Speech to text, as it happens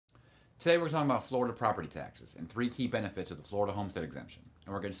Today we're talking about Florida property taxes and 3 key benefits of the Florida homestead exemption.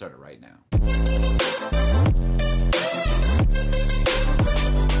 And we're getting started right now.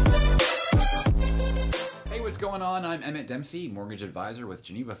 Hey, what's going on? I'm Emmett Dempsey, mortgage advisor with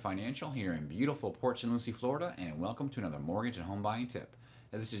Geneva Financial here in beautiful Port St. Lucie, Florida, and welcome to another mortgage and home buying tip.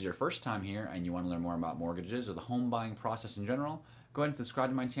 If this is your first time here and you want to learn more about mortgages or the home buying process in general, go ahead and subscribe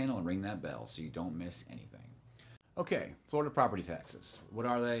to my channel and ring that bell so you don't miss anything. Okay, Florida property taxes. What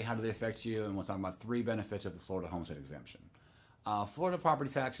are they? How do they affect you? And we'll talk about 3 benefits of the Florida homestead exemption. Florida property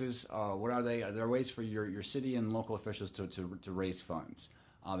taxes, what are they? They're ways for your city and local officials to raise funds.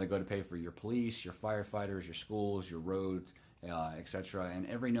 They go to pay for your police, your firefighters, your schools, your roads, etc. And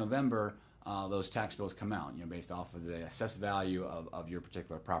every November, those tax bills come out, based off of the assessed value of your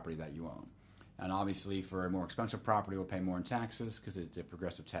particular property that you own. And obviously, for a more expensive property, we'll pay more in taxes because it's a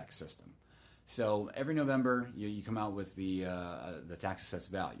progressive tax system. So every November, you come out with the tax assessed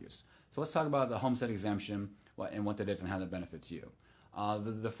values. So let's talk about the homestead exemption and what that is and how that benefits you.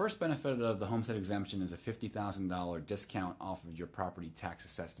 The first benefit of the homestead exemption is a $50,000 discount off of your property tax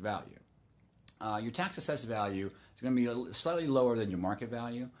assessed value. Your tax assessed value is going to be slightly lower than your market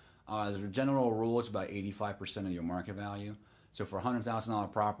value. As a general rule, it's about 85% of your market value. So for a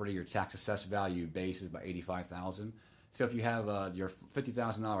 $100,000 property, your tax assessed value base is about $85,000. So if you have your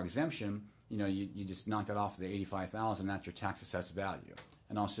 $50,000 exemption, you just knock that off of the $85,000. That's your tax assessed value.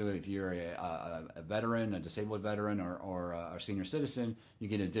 And also, if you're a veteran, a disabled veteran, or a senior citizen, you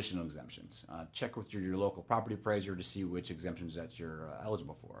get additional exemptions. Check with your local property appraiser to see which exemptions that you're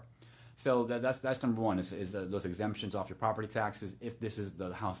eligible for. So that's number one, is those exemptions off your property taxes if this is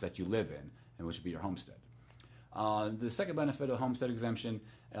the house that you live in, and which would be your homestead. The second benefit of homestead exemption,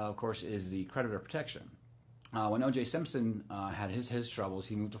 of course, is the creditor protection. When O.J. Simpson had his troubles,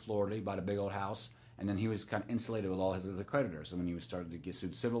 he moved to Florida, he bought a big old house, and then he was kind of insulated with all the creditors. And when he was started to get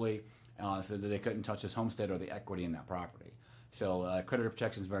sued civilly, so that they couldn't touch his homestead or the equity in that property. So creditor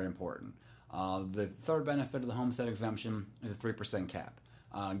protection is very important. The third benefit of the homestead exemption is a 3% cap.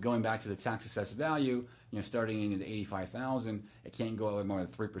 Going back to the tax assessed value, starting at $85,000, it can't go up more than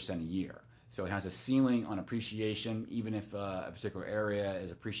 3% a year. So it has a ceiling on appreciation. Even if a particular area is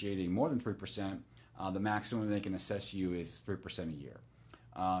appreciating more than 3%, the maximum they can assess you is 3% a year.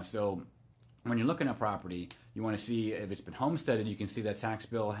 So when you're looking at property, you want to see if it's been homesteaded. You can see that tax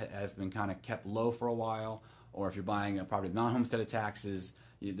bill has been kind of kept low for a while. Or if you're buying a property with non-homesteaded taxes,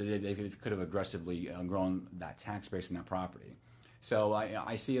 they could have aggressively grown that tax base in that property. So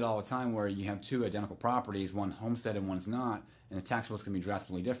I see it all the time where you have 2 identical properties, one homestead and one's not, and the tax bill is going to be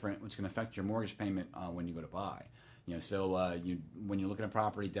drastically different, which can affect your mortgage payment when you go to buy. When you're looking at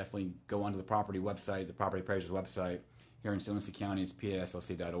property, definitely go onto the property website, the property appraiser's website. Here in St. Lucie County, it's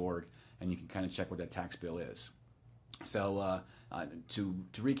paslc.org, and you can kind of check what that tax bill is. So to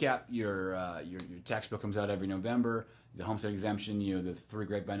recap, your tax bill comes out every November. The homestead exemption, the 3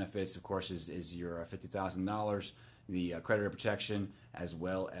 great benefits, of course, is your $50,000, the creditor protection, as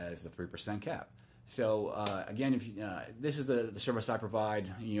well as the 3% cap. So again, if this is the service I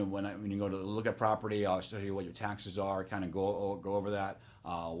provide. When you go to look at property, I'll show you what your taxes are, kind of go over that,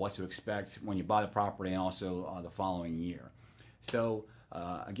 what to expect when you buy the property, and also the following year. So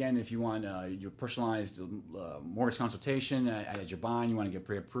again, if you want your personalized mortgage consultation as you're buying, you want to get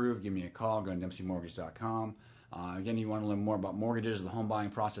pre-approved, give me a call. Go to dempseymortgage.com. Again, you want to learn more about mortgages or the home buying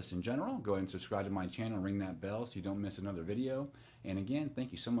process in general, go ahead and subscribe to my channel and ring that bell so you don't miss another video. And again,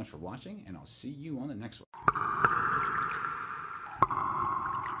 thank you so much for watching, and I'll see you on the next one.